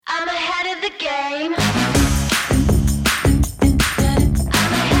the game. I'm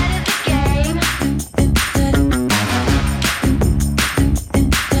ahead of the game. I'm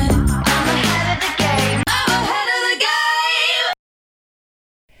ahead of the game. I'm ahead of the game.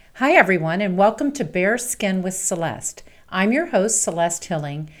 Hi, everyone, and welcome to Bare Skin with Celeste. I'm your host, Celeste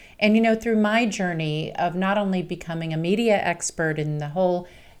Hilling, and through my journey of not only becoming a media expert in the whole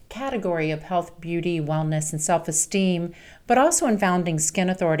category of health, beauty, wellness, and self-esteem, but also in founding Skin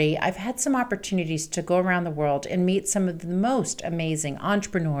Authority, I've had some opportunities to go around the world and meet some of the most amazing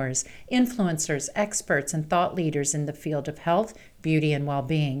entrepreneurs, influencers, experts, and thought leaders in the field of health, beauty, and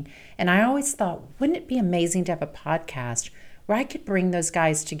well-being. And I always thought, wouldn't it be amazing to have a podcast where I could bring those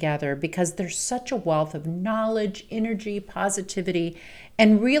guys together, because there's such a wealth of knowledge, energy, positivity,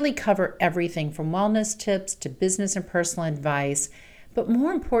 and really cover everything from wellness tips to business and personal advice. But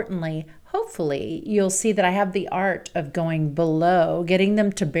more importantly, hopefully you'll see that I have the art of going below, getting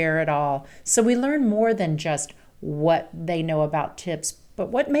them to bear it all. So we learn more than just what they know about tips, but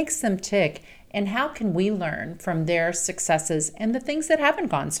what makes them tick, and how can we learn from their successes and the things that haven't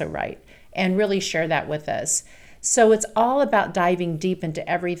gone so right, and really share that with us. So it's all about diving deep into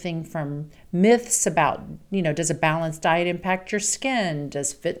everything from myths about, does a balanced diet impact your skin?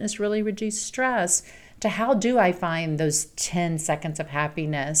 Does fitness really reduce stress? To how do I find those 10 seconds of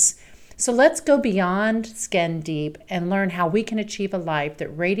happiness? So let's go beyond skin deep and learn how we can achieve a life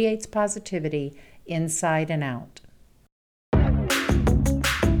that radiates positivity inside and out.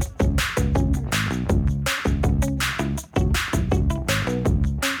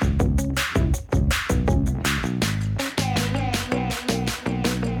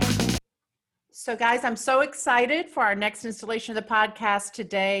 So guys, I'm so excited for our next installation of the podcast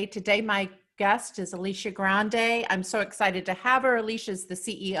today. Today, my guest is Alicia Grande. I'm so excited to have her. Alicia is the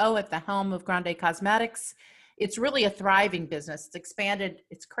CEO at the helm of Grande Cosmetics. It's really a thriving business. It's expanded,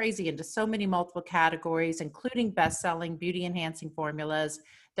 it's crazy, into so many multiple categories, including best-selling beauty-enhancing formulas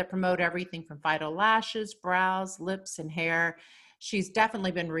that promote everything from phyto lashes, brows, lips, and hair. She's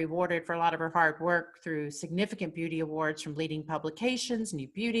definitely been rewarded for a lot of her hard work through significant beauty awards from leading publications, New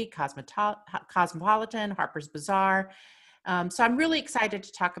Beauty, Cosmopolitan, Harper's Bazaar. So I'm really excited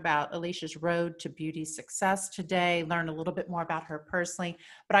to talk about Alicia's road to beauty success today, learn a little bit more about her personally.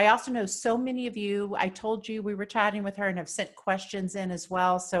 But I also know so many of you, I told you we were chatting with her, and have sent questions in as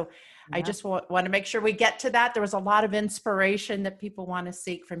well. So I just want to make sure we get to that. There was a lot of inspiration that people want to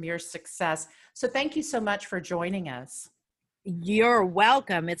seek from your success. So thank you so much for joining us. You're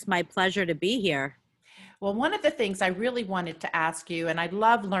welcome. It's my pleasure to be here. Well, one of the things I really wanted to ask you, and I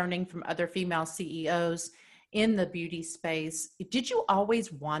love learning from other female CEOs in the beauty space, did you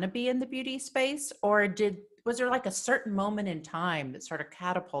always want to be in the beauty space, or was there like a certain moment in time that sort of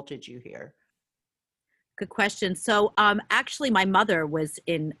catapulted you here? Good question. So actually my mother was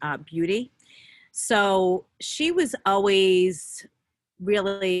in beauty. So she was always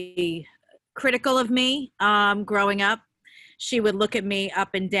really critical of me growing up. She would look at me up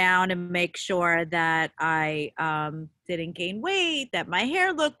and down and make sure that I didn't gain weight, that my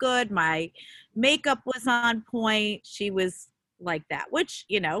hair looked good, my makeup was on point. She was like that, which,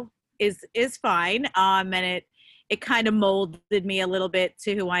 is fine. And it kind of molded me a little bit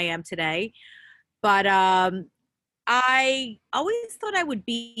to who I am today. But I always thought I would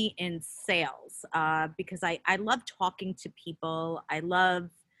be in sales because I love talking to people. I love,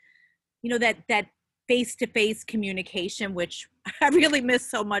 that face-to-face communication, which I really miss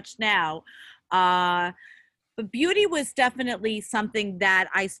so much now. But beauty was definitely something that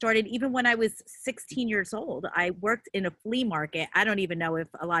I started even when I was 16 years old. I worked in a flea market. I don't even know if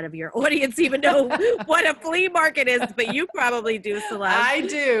a lot of your audience even know what a flea market is, but you probably do, Celeste. I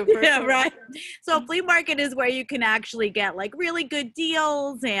do. Yeah, sure. right. So a flea market is where you can actually get like really good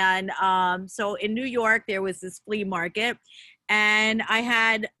deals. And so in New York, there was this flea market. And I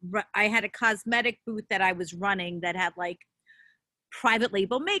had a cosmetic booth that I was running that had like private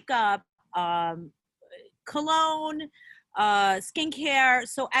label makeup, cologne, skincare.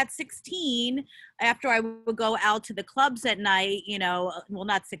 So at 16, after I would go out to the clubs at night, well,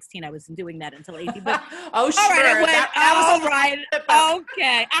 not 16, I wasn't doing that until 18, but Oh, sure. all right, That was right.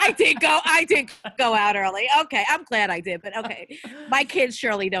 Okay. I did go out early. Okay. I'm glad I did, but okay. My kids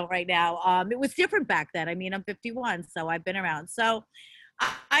surely don't right now. It was different back then. I mean, I'm 51, so I've been around. So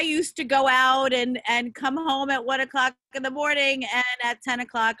I used to go out and come home at 1:00 in the morning, and at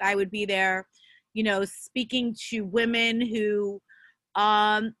 10:00 I would be there, speaking to women who,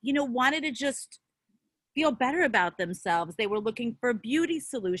 wanted to just feel better about themselves. They were looking for beauty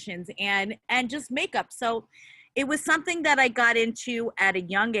solutions and just makeup. So it was something that I got into at a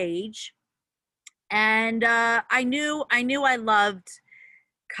young age. And I knew I loved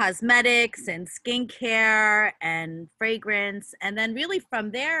cosmetics and skincare and fragrance. And then really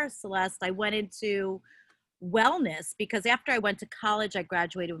from there, Celeste, I went into wellness because after I went to college, I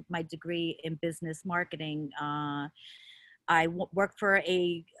graduated with my degree in business marketing. Worked for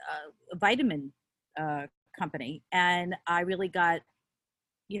a vitamin company, and I really got,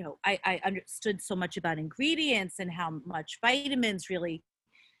 I understood so much about ingredients and how much vitamins really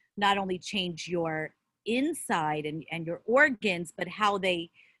not only change your inside and your organs, but how they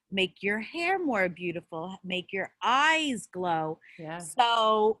make your hair more beautiful, make your eyes glow. Yeah.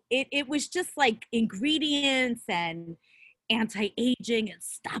 So it was just like ingredients and anti-aging and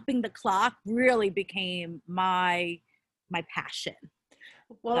stopping the clock really became my passion.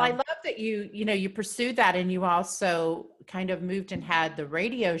 Well, I So love that you pursued that, and you also kind of moved and had the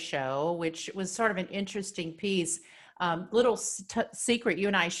radio show, which was sort of an interesting piece. Little secret, you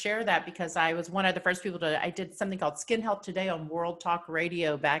and I share that because I was one of the first people I did something called Skin Health Today on World Talk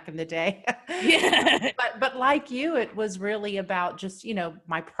Radio back in the day. yeah. But like you, it was really about just,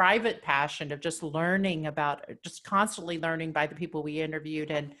 my private passion of just learning about, just constantly learning by the people we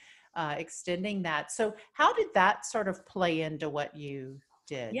interviewed and extending that. So how did that sort of play into what you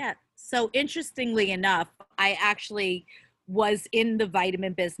did? Yeah. So interestingly enough, I actually was in the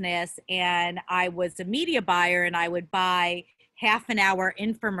vitamin business and I was a media buyer and I would buy half an hour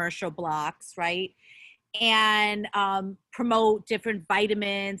infomercial blocks, right? And promote different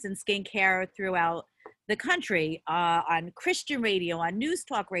vitamins and skincare throughout the country on Christian radio, on News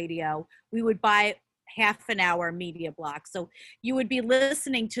Talk radio. We would buy half an hour media blocks. So you would be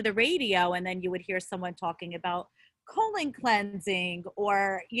listening to the radio and then you would hear someone talking about colon cleansing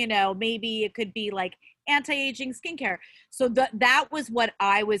or maybe it could be like anti-aging skincare. So that was what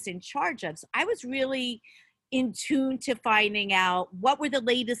I was in charge of. So I was really in tune to finding out what were the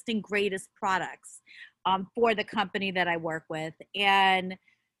latest and greatest products for the company that I work with, and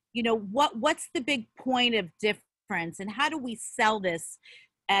what's the big point of difference, and how do we sell this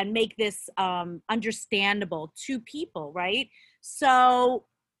and make this understandable to people, right? So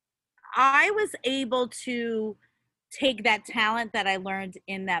I was able to take that talent that I learned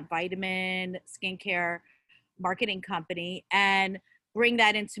in that vitamin skincare marketing company and bring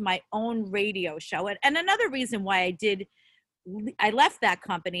that into my own radio show. And another reason why I left that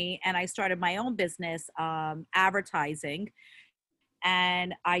company and I started my own business, advertising,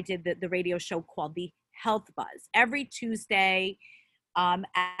 and I did the radio show called The Health Buzz every Tuesday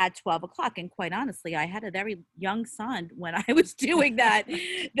at 12 o'clock. And quite honestly, I had a very young son when I was doing that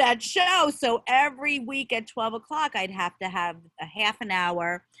show. So every week at 12 o'clock, I'd have to have a half an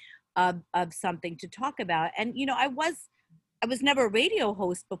hour of something to talk about. And, I was never a radio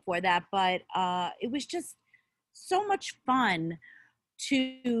host before that, but it was just so much fun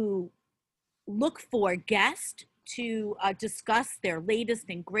to look for guests to discuss their latest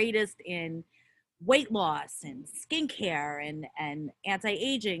and greatest in weight loss and skincare and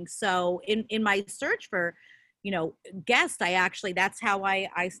anti-aging. So in my search for, guests, that's how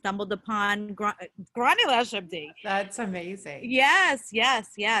I stumbled upon Grani Lash MD. That's amazing. Yes.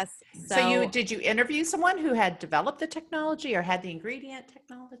 So did you interview someone who had developed the technology or had the ingredient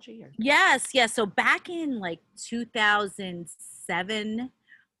technology? Or? Yes. So back in like 2007,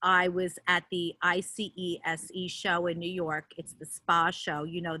 I was at the ICESE show in New York. It's the spa show,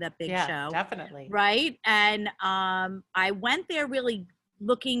 that big show. Yeah, definitely. Right. And I went there really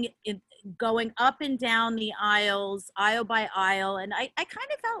going up and down the aisles, aisle by aisle. And I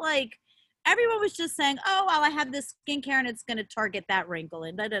kind of felt like everyone was just saying, oh, well, I have this skincare and it's going to target that wrinkle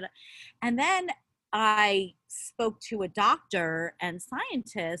and da, da, da. And then I spoke to a doctor and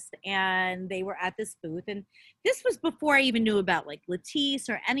scientist, and they were at this booth. And this was before I even knew about like Latisse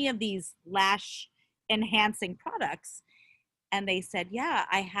or any of these lash enhancing products. And they said, yeah,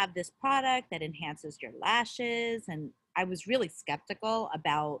 I have this product that enhances your lashes. And I was really skeptical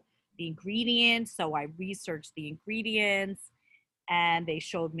about the ingredients. So I researched the ingredients and they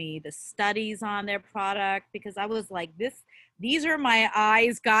showed me the studies on their product because I was like, these are my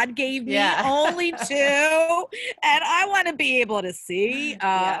eyes God gave me only two, and I want to be able to see.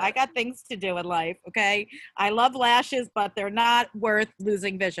 I got things to do in life, okay? I love lashes, but they're not worth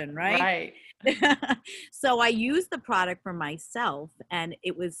losing vision, right? Right. So I used the product for myself, and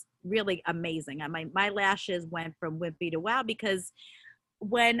it was really amazing. My lashes went from wimpy to wow because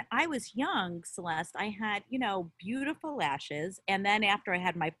when I was young, Celeste, I had, beautiful lashes. And then after I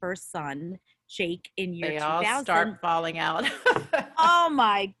had my first son, Jake, in year 2000. They all start falling out. Oh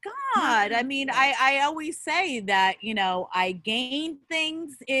my God. I mean, I always say that, I gained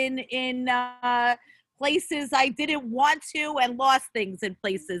things in places I didn't want to and lost things in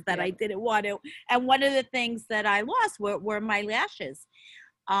places that I didn't want to. And one of the things that I lost were my lashes.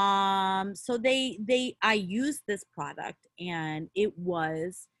 So I used this product and it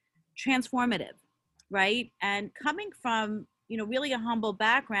was transformative, right? And coming from, really a humble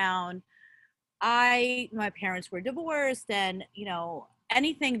background, my parents were divorced, and,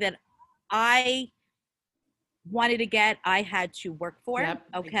 anything that I wanted to get, I had to work for. Yep,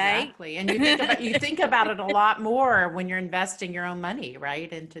 Okay. exactly. And you think about it a lot more when you're investing your own money,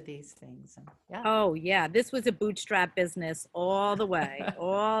 right, into these things. And yeah. Oh yeah, this was a bootstrap business all the way,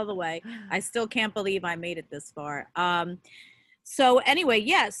 all the way. I still can't believe I made it this far. So anyway,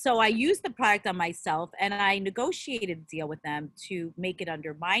 yeah, so I used the product on myself and I negotiated a deal with them to make it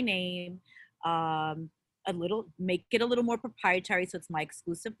under my name, make it a little more proprietary, so it's my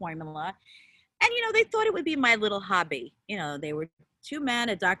exclusive formula. And they thought it would be my little hobby. They were two men,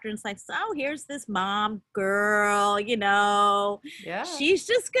 a doctor and science. Oh, here's this mom girl, Yeah. she's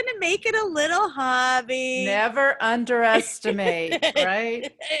just gonna make it a little hobby. Never underestimate,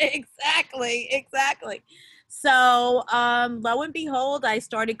 right? Exactly. So lo and behold, I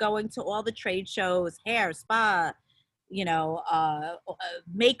started going to all the trade shows, hair, spa,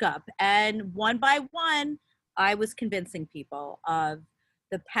 makeup, and one by one, I was convincing people of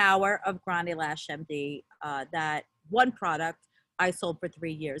the power of Grande Lash MD. That one product I sold for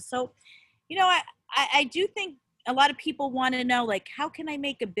 3 years. So, I do think a lot of people want to know, like, how can I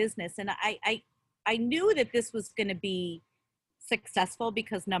make a business? And I knew that this was going to be successful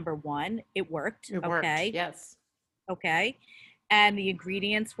because number one, it worked. It worked, Okay. yes. Okay. And the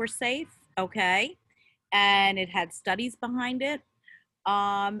ingredients were safe. Okay. And it had studies behind it.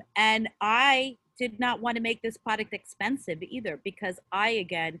 And I did not want to make this product expensive either, because I,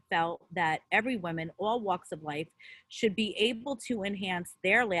 again, felt that every woman, all walks of life, should be able to enhance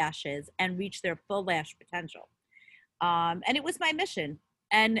their lashes and reach their full lash potential. And it was my mission.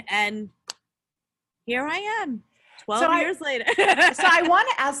 And here I am, 12 years later. So I want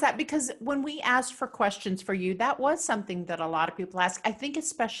to ask that, because when we asked for questions for you, that was something that a lot of people ask. I think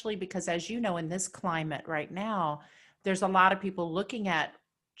especially because, as you know, in this climate right now, there's a lot of people looking at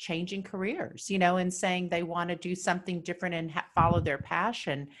changing careers, and saying they want to do something different and follow their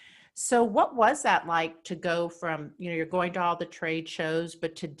passion. So what was that like to go from, you're going to all the trade shows,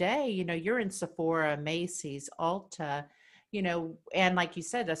 but today, you're in Sephora, Macy's, Ulta, and like you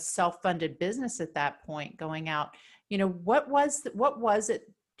said, a self-funded business at that point, going out. What was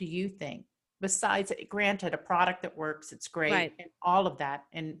it, do you think, besides, granted, a product that works, it's great, Right. and all of that,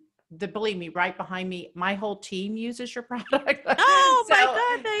 and believe me, right behind me, my whole team uses your product. Oh my So,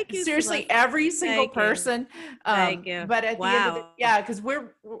 God, thank you. seriously, Celeste. every single Thank you. person. Thank you. But at the end of the, Wow. yeah, because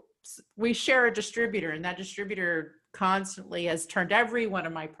we share a distributor, and that distributor constantly has turned every one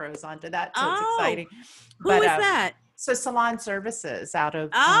of my pros onto that. So it's Oh, exciting. Who is that? So Salon Services out of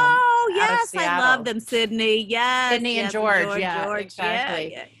Oh, out of yes, I Seattle. love them, Sydney. Yes, Sydney and yes, George, yeah, George.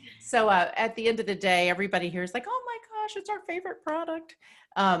 exactly. Yeah. So at the end of the day, everybody here is like, "Oh my gosh, it's our favorite product."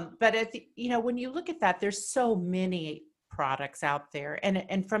 But at the, when you look at that, there's so many products out there,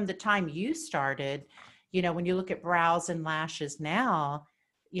 and from the time you started, when you look at brows and lashes now,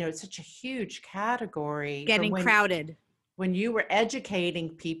 it's such a huge category. Getting crowded. When you were educating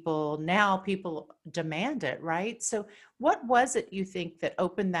people, now people demand it, right? So what was it, you think, that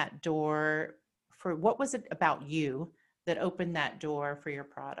opened that door what was it about you that opened that door for your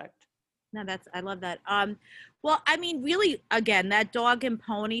product? No, I love that. Well, I mean, really, again, that dog and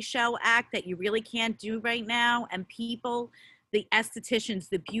pony show act that you really can't do right now, and people, the estheticians,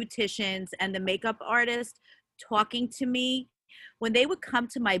 the beauticians, and the makeup artists talking to me, when they would come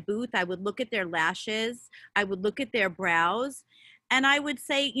to my booth, I would look at their lashes, I would look at their brows, and I would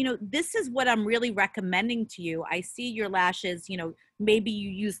say, this is what I'm really recommending to you. I see your lashes, maybe you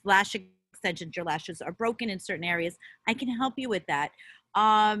use lash extensions, your lashes are broken in certain areas. I can help you with that.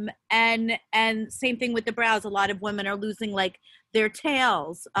 And same thing with the brows. A lot of women are losing, like, their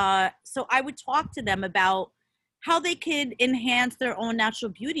tails. So I would talk to them about how they could enhance their own natural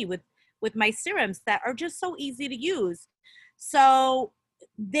beauty with my serums that are just so easy to use. So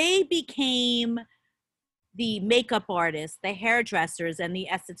they became the makeup artists, the hairdressers, and the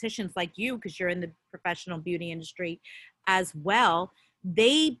estheticians like you, because you're in the professional beauty industry as well.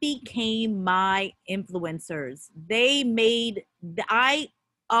 They became my influencers. I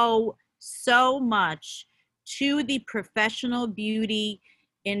owe so much to the professional beauty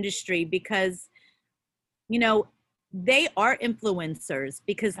industry, because, they are influencers,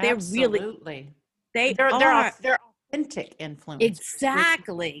 because they're Absolutely. they're authentic influencers.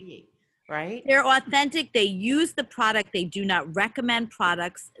 Exactly. Right? They're authentic. They use the product. They do not recommend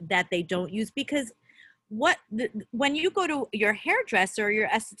products that they don't use, because when you go to your hairdresser or your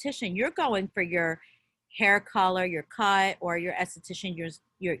esthetician, you're going for your hair color, your cut, or your esthetician,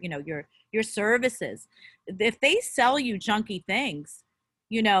 your services. If they sell you junky things,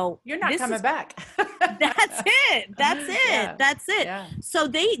 You're not this coming is back. that's it. That's it. Yeah. That's it. Yeah. So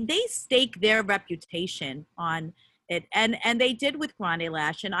they stake their reputation on it, and they did with Grande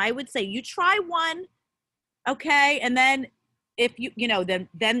Lash. And I would say you try one, okay, and then if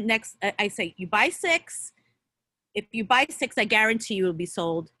then next I say you buy six. If you buy six, I guarantee you it'll be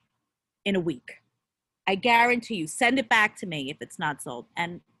sold in a week. I guarantee you. Send it back to me if it's not sold.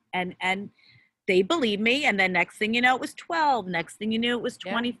 And they believe me. And then next thing you know, it was 12. Next thing you knew, it was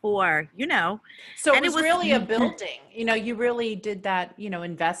Yeah. 24. So it And it was was- really a building. You really did that,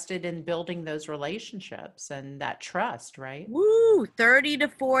 invested in building those relationships and that trust, right? Woo, 30 to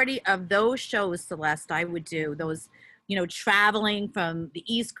 40 of those shows, Celeste, I would do those, traveling from the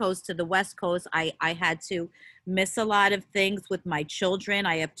East Coast to the West Coast. I had to miss a lot of things with my children.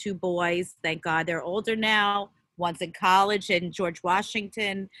 I have two boys. Thank God they're older now. One's in college in George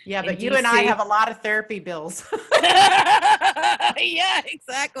Washington. Yeah, in but you and I DC. have a lot of therapy bills. Yeah,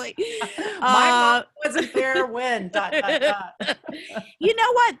 exactly. My mom was a fair win. Dot, dot, dot. You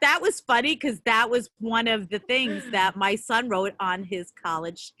know what? That was funny because that was one of the things that my son wrote on his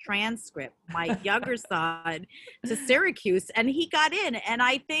college transcript, my younger son to Syracuse, and he got in. And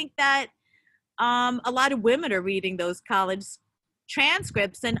I think that a lot of women are reading those college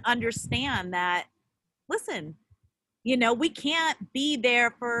transcripts and understand that, listen, we can't be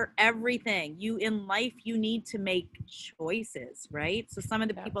there for everything. In life, you need to make choices, right? So some of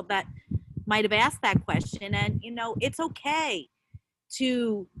the Yeah. people that might have asked that question, and it's okay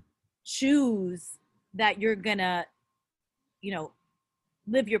to choose that you're gonna,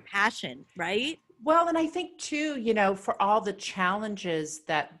 live your passion, right? Well, and I think too, for all the challenges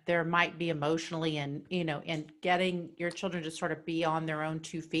that there might be emotionally and, in getting your children to sort of be on their own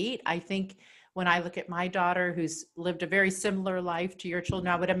 2 feet, I think when I look at my daughter who's lived a very similar life to your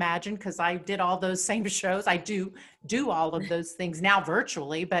children, I would imagine, because I did all those same shows. I do all of those things now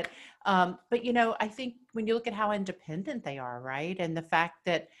virtually, but I think when you look at how independent they are, right? And the fact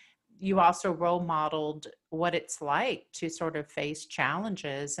that you also role modeled what it's like to sort of face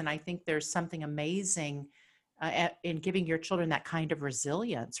challenges. And I think there's something amazing in giving your children that kind of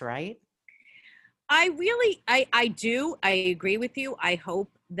resilience, right? I do. I agree with you. I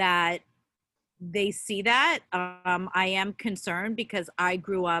hope that they see that. I am concerned because I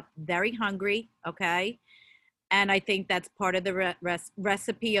grew up very hungry. Okay. And I think that's part of the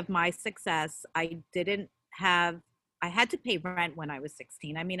recipe of my success. I had to pay rent when I was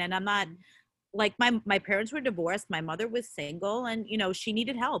 16. I mean, and I'm not like my parents were divorced. My mother was single and, she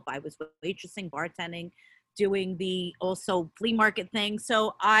needed help. I was waitressing, bartending, doing the also flea market thing.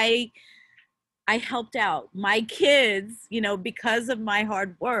 So I helped out my kids, because of my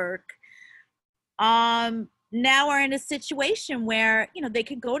hard work. Now are in a situation where, they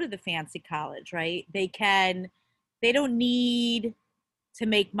can go to the fancy college, right? They don't need to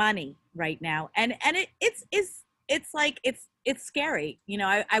make money right now. And it's like, it's scary.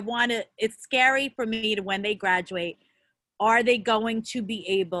 It's scary for me to, when they graduate, are they going to be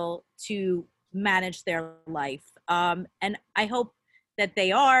able to manage their life? And I hope that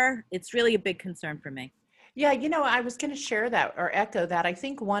they are. It's really a big concern for me. Yeah, I was going to share that or echo that. I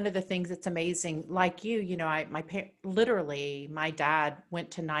think one of the things that's amazing, like you, literally, my dad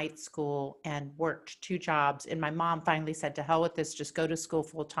went to night school and worked 2 jobs. And my mom finally said, to hell with this, just go to school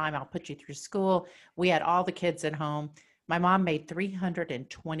full time. I'll put you through school. We had all the kids at home. My mom made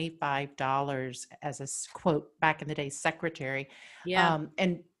 $325 as a quote back in the day secretary, Yeah.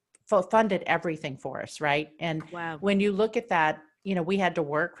 and funded everything for us, right? And Wow. when you look at that, we had to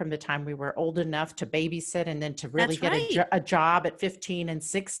work from the time we were old enough to babysit and then to really That's get right. a job at 15 and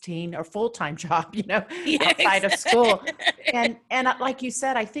 16 or full-time job, Yeah, outside of school. And like you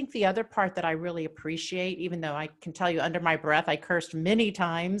said, I think the other part that I really appreciate, even though I can tell you under my breath, I cursed many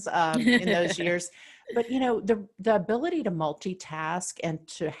times in those years, but the ability to multitask and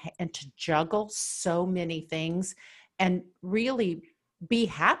to juggle so many things and really be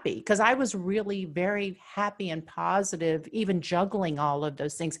happy, because I was really very happy and positive, even juggling all of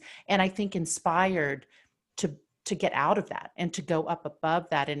those things. And I think inspired to get out of that and to go up above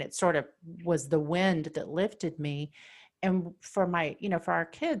that. And it sort of was the wind that lifted me. And for for our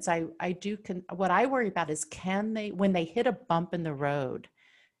kids, what I worry about is, when they hit a bump in the road,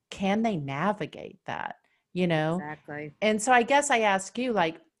 can they navigate that, Exactly. And so I guess I ask you,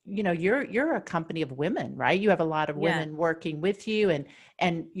 like, you're a company of women, right? You have a lot of Yeah. women working with you,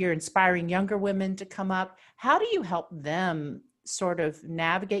 and you're inspiring younger women to come up. How do you help them sort of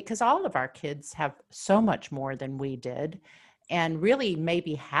navigate? Because all of our kids have so much more than we did, and really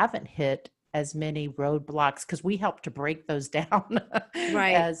maybe haven't hit as many roadblocks because we help to break those down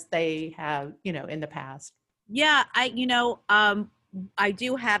Right. as they have, in the past. Yeah, I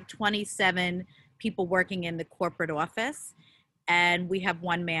do have 27 people working in the corporate office, and we have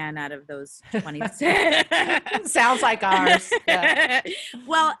one man out of those 27. Sounds like ours. Yeah.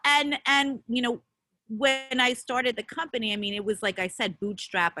 Well, and when I started the company, I mean, it was like I said,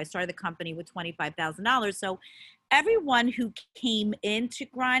 bootstrap. I started the company with $25,000. So everyone who came into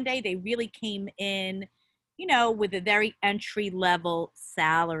Grande, they really came in, with a very entry level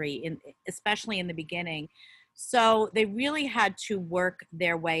salary, especially in the beginning. So they really had to work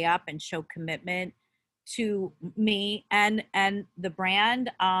their way up and show commitment to me and the brand.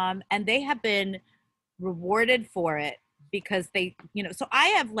 And they have been rewarded for it because so I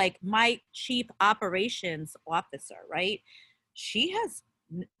have like my chief operations officer, right? She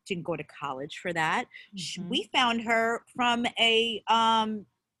didn't go to college for that. We found her from a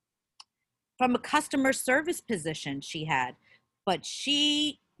customer service position she had, but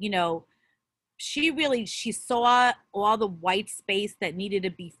she saw all the white space that needed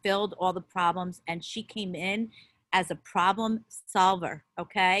to be filled, all the problems, and she came in as a problem solver.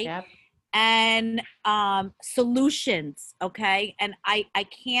 Okay. Yep. And solutions. Okay. And I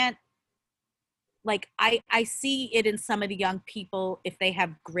can't, like, I see it in some of the young people if they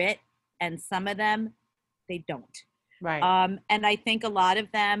have grit, and some of them they don't. Right. And I think a lot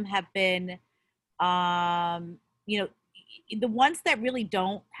of them have been the ones that really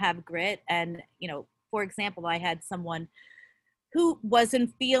don't have grit. And for example, I had someone who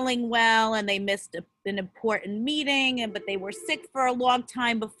wasn't feeling well and they missed an important meeting, but they were sick for a long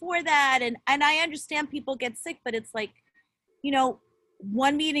time before that. And I understand people get sick, but it's like,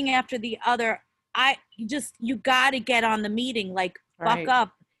 one meeting after the other. You got to get on the meeting, like, Right. buck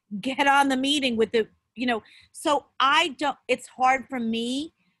up, get on the meeting with so it's hard for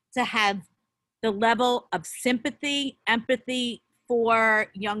me to have the level of sympathy, empathy for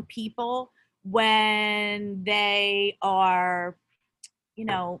young people when they are,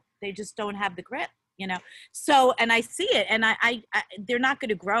 they just don't have the grit, So, and I see it, and I they're not going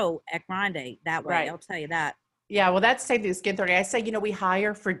to grow at Grande that way. Right. I'll tell you that. Yeah, well, that's same thing as Skin 30. I say, we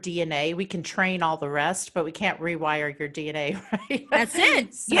hire for DNA. We can train all the rest, but we can't rewire your DNA, right? That's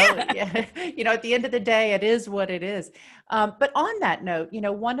it. So, Yeah. at the end of the day, it is what it is. But on that note,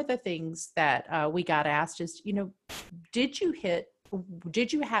 one of the things that we got asked is, did you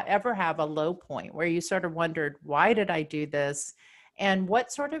ever have a low point where you sort of wondered, why did I do this? And what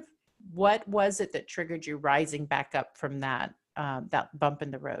was it that triggered you rising back up from that bump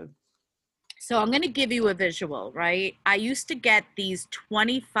in the road? So I'm going to give you a visual, right? I used to get these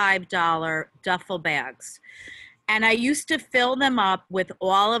 $25 duffel bags, and I used to fill them up with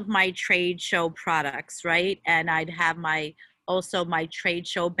all of my trade show products, right? And I'd have my trade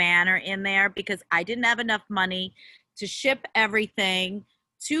show banner in there because I didn't have enough money to ship everything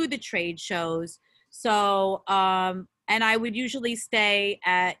to the trade shows. So, and I would usually stay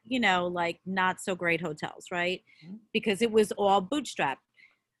at, like, not so great hotels, right? Because it was all bootstrap.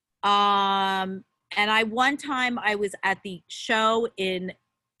 And one time I was at the show in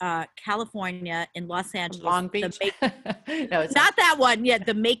California, in Los Angeles. Long Beach. No, it's not that one. Yeah,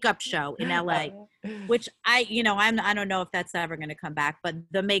 the makeup show in LA, which I don't know if that's ever going to come back, but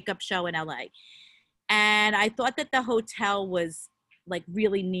the makeup show in LA. And I thought that the hotel was like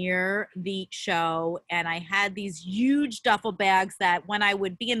really near the show, and I had these huge duffel bags that when I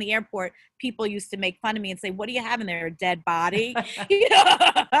would be in the airport, people used to make fun of me and say, "What do you have in there? A dead body?"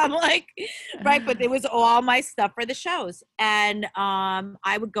 I'm like, right, but it was all my stuff for the shows. And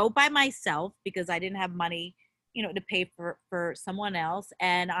I would go by myself because I didn't have money, to pay for someone else,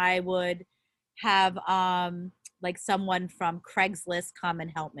 and I would have like someone from Craigslist come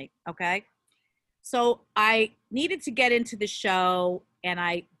and help me. Okay. So I needed to get into the show, and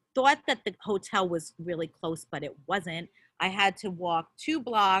I thought that the hotel was really close, but it wasn't. I had to walk 2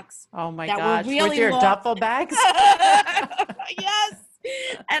 blocks. Oh my that gosh, were really with your long. duffel bags? Yes.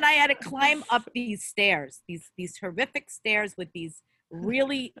 And I had to climb up these stairs, these horrific stairs with these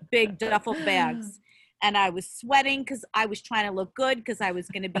really big duffel bags. And I was sweating because I was trying to look good because I was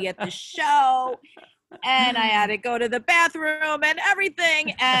going to be at the show. And I had to go to the bathroom and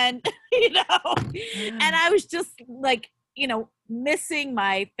everything. And, and I was just like, missing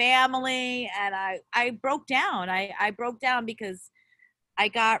my family. And I broke down. I broke down because I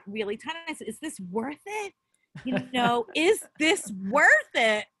got really tired. I said, is this worth it? Is this worth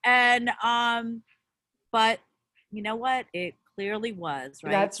it? And, but you know what? It clearly was,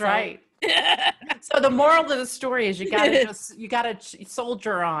 right? That's right. So the moral of the story is you gotta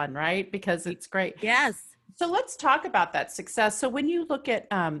soldier on, right? Because it's great. Yes. So let's talk about that success. So when you look at,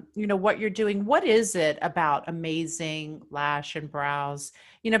 what you're doing, what is it about Amazing Lash and Brows?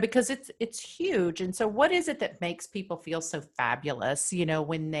 Because it's huge. And so what is it that makes people feel so fabulous,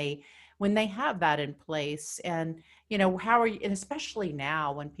 when they have that in place? And, how are you, and especially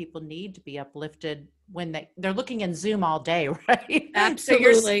now when people need to be uplifted when they're looking in Zoom all day, right? So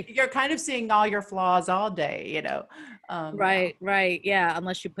Absolutely. you're kind of seeing all your flaws all day. Right, right. Yeah,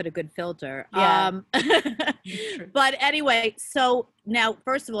 unless you put a good filter. Yeah, true. But anyway, so now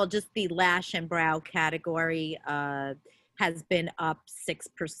first of all, just the lash and brow category has been up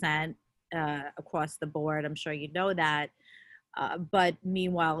 6% across the board. I'm sure you know that. But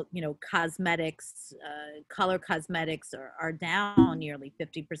meanwhile, cosmetics, color cosmetics are down nearly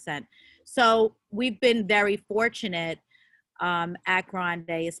 50%. So we've been very fortunate at Grande,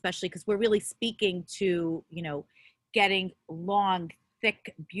 especially because we're really speaking to, getting long,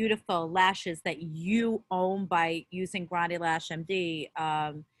 thick, beautiful lashes that you own by using Grande Lash MD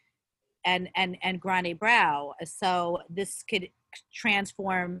and Grande Brow. So this could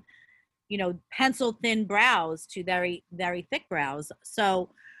transform, pencil thin brows to very, very thick brows. So,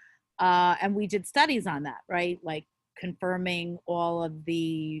 and we did studies on that, right? Like confirming all of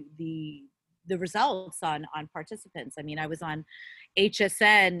the results on participants. I mean, I was on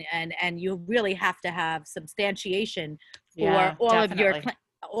HSN, and you really have to have substantiation for Yeah, definitely.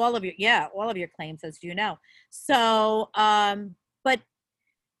 all of your claims, as you know. So, but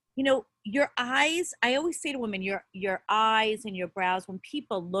your eyes, I always say to women, your eyes and your brows, when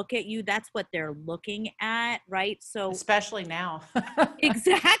people look at you, that's what they're looking at, right? So Especially now.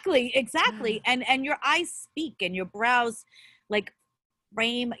 exactly. And your eyes speak, and your brows like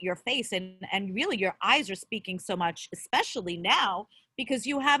frame your face, and really your eyes are speaking so much, especially now because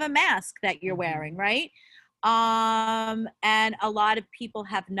you have a mask that you're wearing, Mhm. right? And a lot of people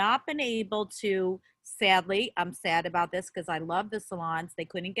have not been able to, sadly, I'm sad about this because I love the salons, they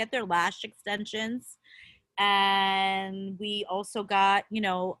couldn't get their lash extensions. And we also got,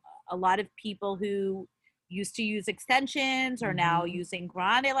 a lot of people who used to use extensions are now Mhm. using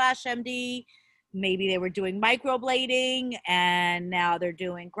Grande Lash MD. Maybe they were doing microblading and now they're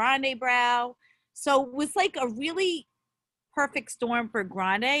doing Grande Brow. So it was like a really perfect storm for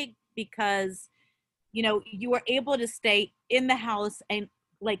Grande because, you were able to stay in the house and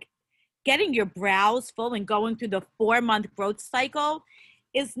like getting your brows full and going through the 4-month growth cycle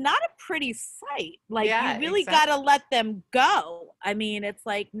is not a pretty sight. Like you Yeah, really got to exactly. let them go. I mean, it's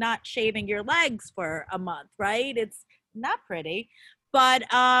like not shaving your legs for a month, right? It's not pretty. But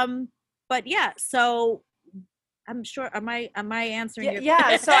yeah, so I'm sure am I answering Yeah, your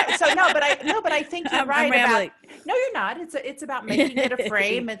yeah. So no, but I think you're I'm right about. rambling. No, you're not. It's about making it a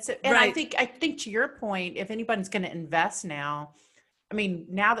frame. And I Right. think I think to your point, if anybody's going to invest now, I mean,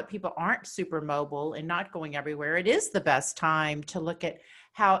 now that people aren't super mobile and not going everywhere, it is the best time to look at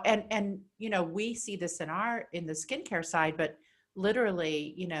how. And we see this in the skincare side, but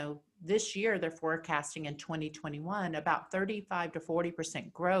literally, this year they're forecasting in 2021 about 35 to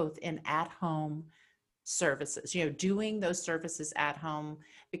 40% growth in at home services, doing those services at home,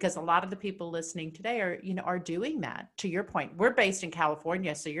 because a lot of the people listening today are doing that. To your point, we're based in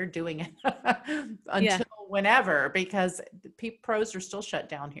California, so you're doing it Yeah. until whenever, because pros are still shut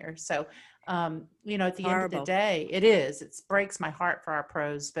down here. So at the end of the Horrible. day, it breaks my heart for our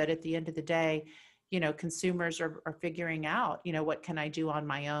pros, but at the end of the day, consumers are figuring out, what can I do on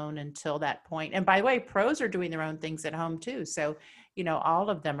my own until that point. And by the way, pros are doing their own things at home too. So all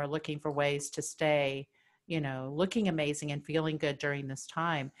of them are looking for ways to stay, looking amazing and feeling good during this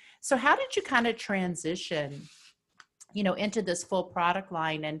time. So how did you kind of transition, into this full product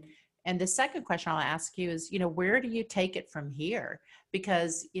line? And the second question I'll ask you is, where do you take it from here?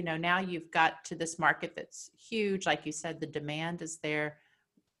 Because, now you've got to this market that's huge. Like you said, the demand is there.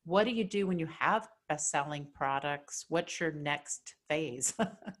 What do you do when you have best-selling products? What's your next phase?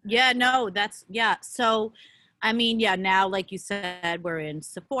 Yeah, no, that's yeah. So, I mean, yeah, now like you said, we're in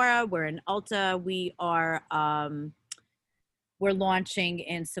Sephora, we're in Ulta, we're launching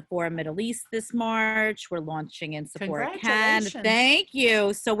in Sephora Middle East this March. We're launching in Sephora Canada. Congratulations. Thank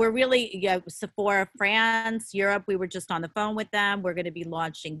you. So we're really, yeah, Sephora France, Europe. We were just on the phone with them. We're going to be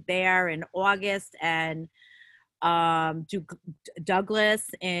launching there in August, and Douglas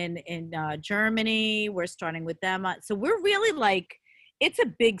in Germany. We're starting with them. So we're really like, it's a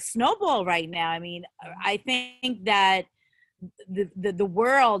big snowball right now. I mean, I think that the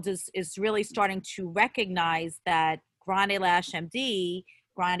world is really starting to recognize that Grande Lash MD,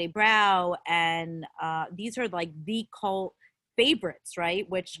 Grande Brow, and these are like the cult favorites, right?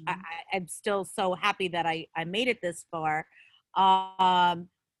 Which Mhm. I'm still so happy that I made it this far. Um,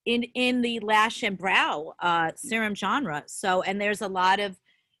 in the lash and brow serum genre. So, and there's a lot of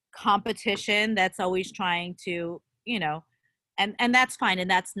competition that's always trying to, and that's fine and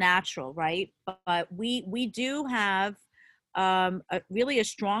that's natural, right? But we do have really a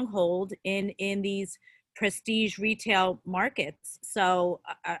stronghold in these prestige retail markets. So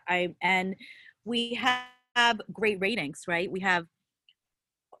and we have great ratings, right? We have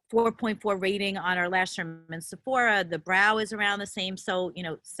 4.4 rating on our lash serum in Sephora. The brow is around the same, so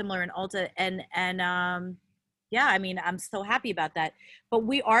similar in Ulta, and yeah, I mean, I'm so happy about that. But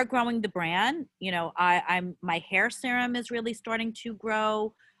we are growing the brand. I'm my hair serum is really starting to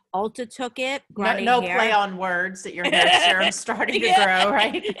grow. Ulta took it. Grande No hair. play on words that your hair serum's starting to Yeah, grow,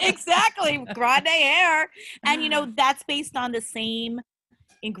 right? Exactly, Grande hair, and that's based on the same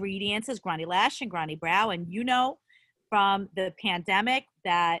ingredients as Grande Lash and Grande Brow, and from the pandemic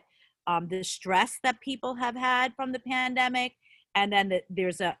that the stress that people have had from the pandemic, and then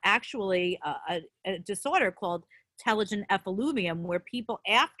there's actually a disorder called telogen effluvium where people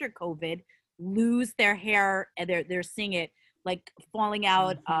after COVID lose their hair, and they're seeing it like falling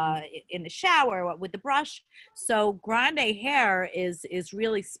out in the shower with the brush. So Grande hair is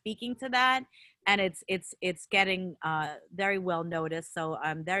really speaking to that, and it's getting very well noticed. So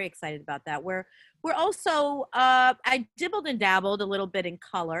I'm very excited about that. We're also I dibbled and dabbled a little bit in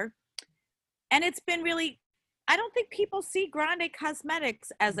color, and it's been really. I don't think people see Grande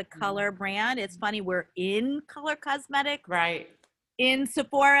Cosmetics as a color brand. It's funny, we're in color cosmetics, Right. in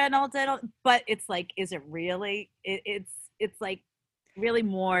Sephora and all that, but it's like, is it really? It's like really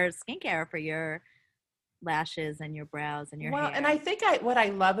more skincare for your lashes and your brows and your Well, hair. and I think what I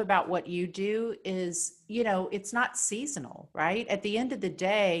love about what you do is, it's not seasonal, right? At the end of the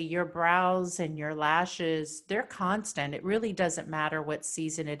day, your brows and your lashes, they're constant. It really doesn't matter what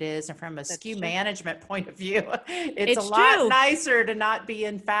season it is. And from a SKU true. management point of view, it's a It's lot true. nicer to not be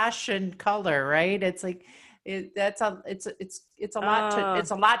in fashion color, right? It's like it's a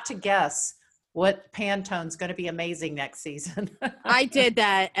lot to guess what Pantone's going to be amazing next season. I did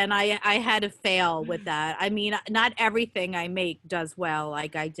that, and I had to fail with that. I mean, not everything I make does well,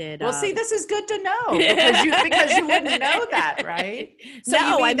 like I did. Well, see, this is good to know because you wouldn't know that, right? So No,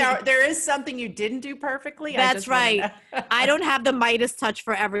 you mean I mean, there is something you didn't do perfectly? I that's just wanna right. know. I don't have the Midas touch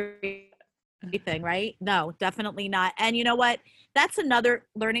for everything, right? No, definitely not. And you know what? That's another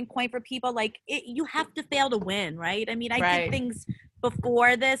learning point for people. Like, you have to fail to win, right? I mean, I Right. did things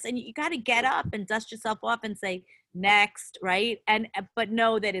before this, and you got to get up and dust yourself off and say next, right? And but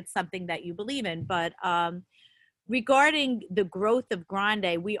know that it's something that you believe in. But regarding the growth of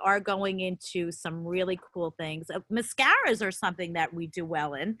Grande, we are going into some really cool things. Mascaras are something that we do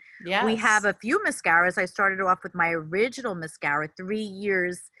well in. Yes. We have a few mascaras. I started off with my original mascara 3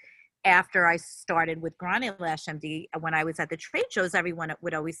 years after I started with Grande Lash MD. When I was at the trade shows, everyone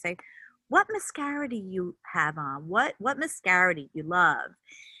would always say, "What mascara do you have on? What mascara do you love?"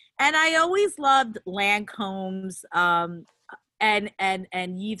 And I always loved Lancome's and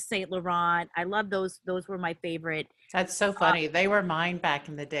Yves Saint Laurent. I love those. Those were my favorite. That's so funny. They were mine back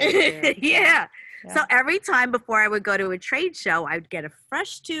in the day too. Yeah. Yeah. So every time before I would go to a trade show, I would get a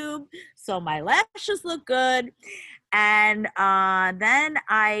fresh tube so my lashes look good. And then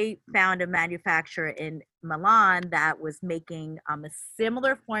I found a manufacturer in Milan that was making a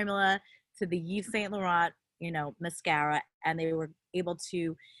similar formula to the Yves Saint Laurent, mascara, and they were able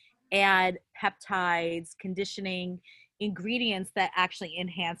to add peptides, conditioning ingredients that actually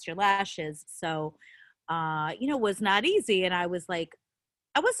enhance your lashes. So, it was not easy, and I was like,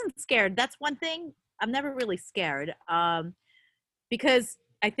 I wasn't scared. That's one thing. I'm never really scared, because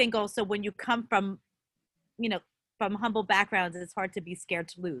I think also when you come from, from humble backgrounds, it's hard to be scared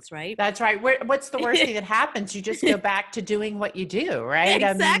to lose, right? That's right. What's the worst thing that happens? You just go back to doing what you do, right?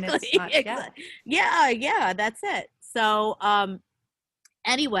 Exactly. I mean, it's not, Yeah, that's it. So,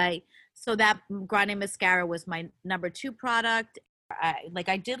 anyway, so that Grande mascara was my number 2 product.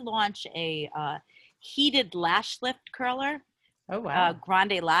 I did launch a heated lash lift curler. Oh, wow.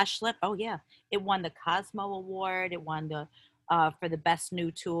 Grande Lash Lift. Oh yeah, it won the Cosmo Award. It won the for the best new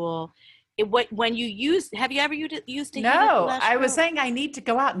tool. When you use, have you ever used a heated No, lash I was curler? saying I need to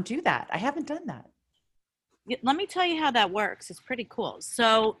go out and do that. I haven't done that. Let me tell you how that works. It's pretty cool.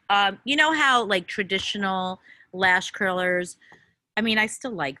 So, you know how like traditional lash curlers. I mean, I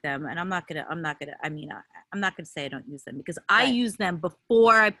still like them, and I'm not gonna. I'm not gonna say I don't use them because I Right. use them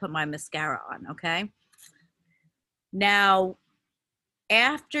before I put my mascara on. Okay. Now,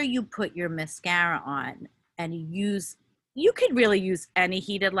 after you put your mascara on and you could really use any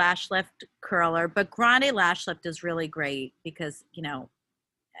heated lash lift curler, but Grande Lash Lift is really great because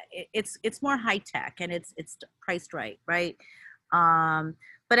it's more high tech and it's priced right.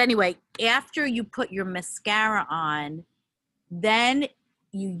 But anyway, after you put your mascara on, then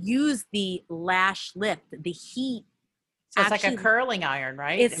you use the lash lift. The heat So it's like a actually, curling iron,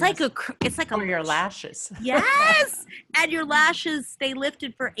 right? it's like a for your lashes. yes, and your lashes stay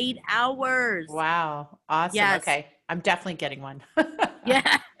lifted for 8 hours. Wow. Awesome. Yes. Okay. I'm definitely getting one.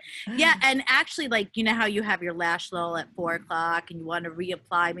 Yeah. Yeah. And actually, like, you know how you have your lash roll at 4 o'clock and you want to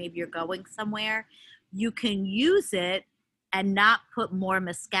reapply, maybe you're going somewhere, you can use it and not put more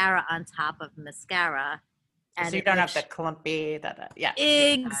mascara on top of mascara. And So you it don't have looks the clumpy that, yeah.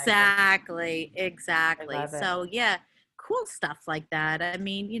 exactly, I exactly. love it. So yeah, cool stuff like that. I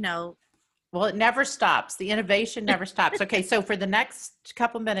mean, you know, Well, it never stops. The innovation never stops. Okay, so for the next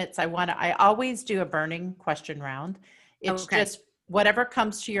couple minutes, I always do a burning question round. It's okay. just whatever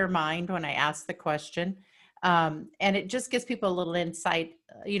comes to your mind when I ask the question. And it just gives people a little insight,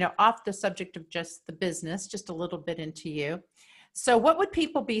 off the subject of just the business, just a little bit into you. So what would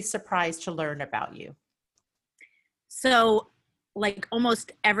people be surprised to learn about you? So, like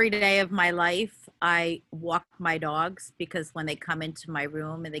almost every day of my life, I walk my dogs because when they come into my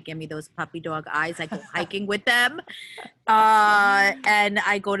room and they give me those puppy dog eyes, I go hiking with them. And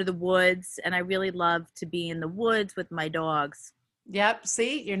I go to the woods, and I really love to be in the woods with my dogs. Yep.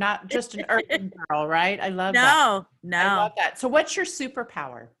 See, you're not just an urban girl, right? I love that. No, I love no. that. So what's your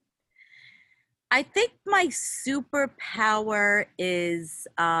superpower? I think my superpower is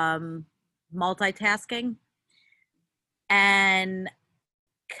multitasking and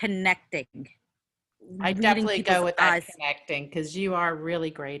connecting, I reading definitely people's go with that eyes. connecting because you are really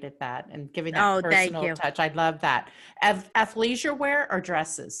great at that and giving that Oh, thank personal you. touch. I love that. Athleisure wear or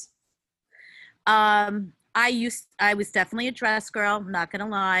dresses? I was definitely a dress girl, I'm not gonna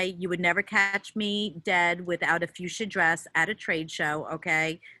lie. You would never catch me dead without a fuchsia dress at a trade show,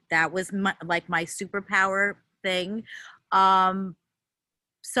 okay? That was my superpower thing. Um,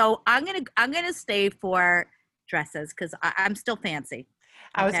 so I'm gonna stay for dresses because I'm still fancy.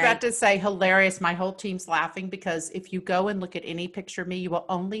 I was about Okay. to say hilarious. My whole team's laughing because if you go and look at any picture of me, you will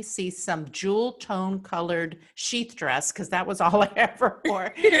only see some jewel tone colored sheath dress because that was all I ever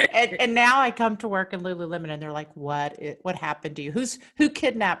wore. And now I come to work in Lululemon and they're like, what happened to you? Who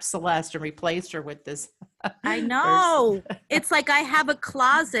kidnapped Celeste and replaced her with this I person? know. It's like I have a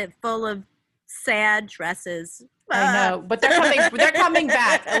closet full of sad dresses. I know, but they're coming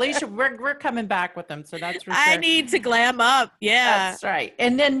back. Alicia, we're coming back with them, so that's for I sure. need to glam up. Yeah. That's right.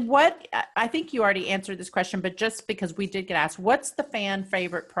 And then I think you already answered this question, but just because we did get asked, what's the fan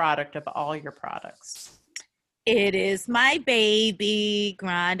favorite product of all your products? It is my baby,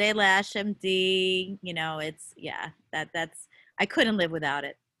 Grande Lash MD. You know, it's yeah, that's I couldn't live without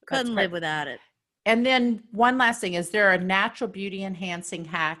it. That's Couldn't live perfect. without it. And then one last thing, is there a natural beauty enhancing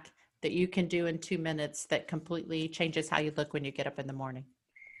hack that you can do in 2 minutes that completely changes how you look when you get up in the morning?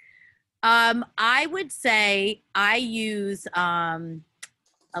 I would say I use when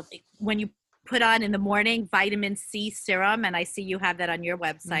you put on in the morning vitamin C serum, and I see you have that on your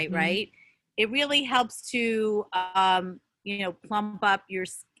website, Mhm. right? It really helps to plump up your.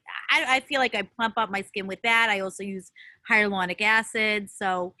 I feel like I plump up my skin with that. I also use hyaluronic acid,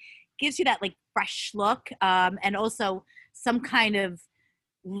 so gives you that like fresh look, and also some kind of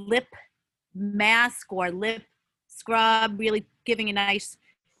lip mask or lip scrub, really giving a nice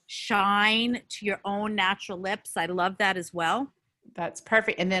shine to your own natural lips. I love that as well. That's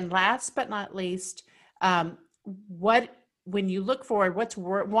perfect. And then last but not least, um, what when you look forward, what's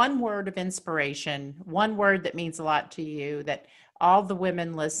one word of inspiration, one word that means a lot to you that all the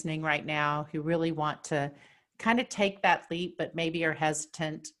women listening right now who really want to kind of take that leap, but maybe are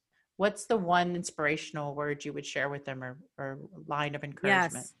hesitant, what's the one inspirational word you would share with them or line of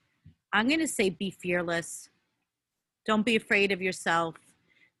encouragement? Yes. I'm going to say be fearless. Don't be afraid of yourself.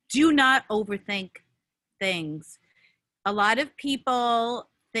 Do not overthink things. A lot of people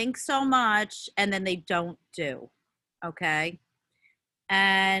think so much and then they don't do. Okay.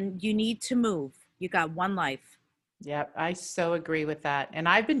 And you need to move. You got one life. Yep, I so agree with that. And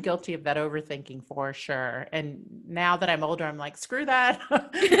I've been guilty of that overthinking for sure. And now that I'm older, I'm like, screw that.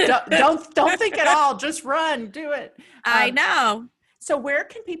 Don't think at all. Just run, do it. I know. So where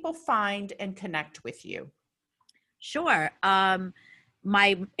can people find and connect with you? Sure.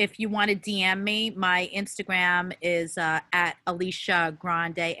 If you want to DM me, my Instagram is at Alicia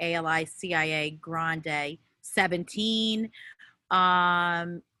Grande, ALICIA Grande 17.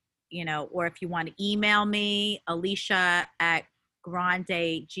 Or if you want to email me, Alicia at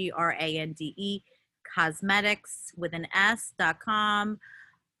Grande GRANDE cosmetics with an S.com.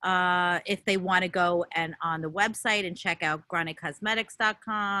 If they want to go and on the website and check out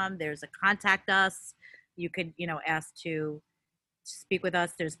grandecosmetics.com, there's a contact us. You could, ask to speak with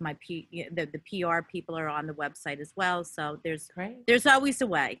us. There's the PR people are on the website as well. So Great. there's always a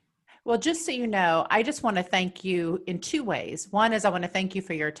way. Well, just so you know, I just want to thank you in two ways. One is I want to thank you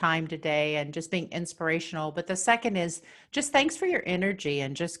for your time today and just being inspirational. But the second is just thanks for your energy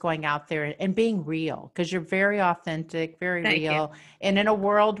and just going out there and being real, because you're very authentic, very Thank you. real. And in a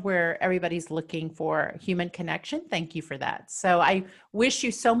world where everybody's looking for human connection, thank you for that. So I wish you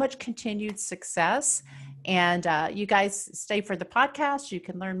so much continued success. And you guys stay for the podcast. You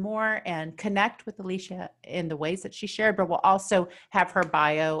can learn more and connect with Alicia in the ways that she shared, but we'll also have her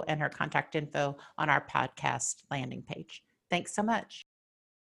bio and her contact info on our podcast landing page. Thanks so much.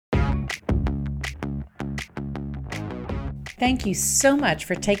 Thank you so much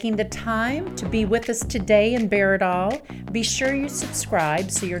for taking the time to be with us today and bear it all. Be sure you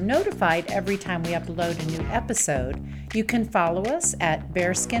subscribe so you're notified every time we upload a new episode. You can follow us at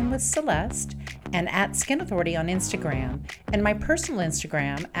Bearskin with Celeste and at Skin Authority on Instagram, and my personal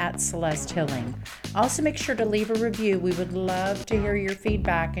Instagram at Celeste Hilling. Also, make sure to leave a review. We would love to hear your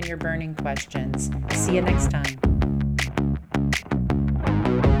feedback and your burning questions. See you next time.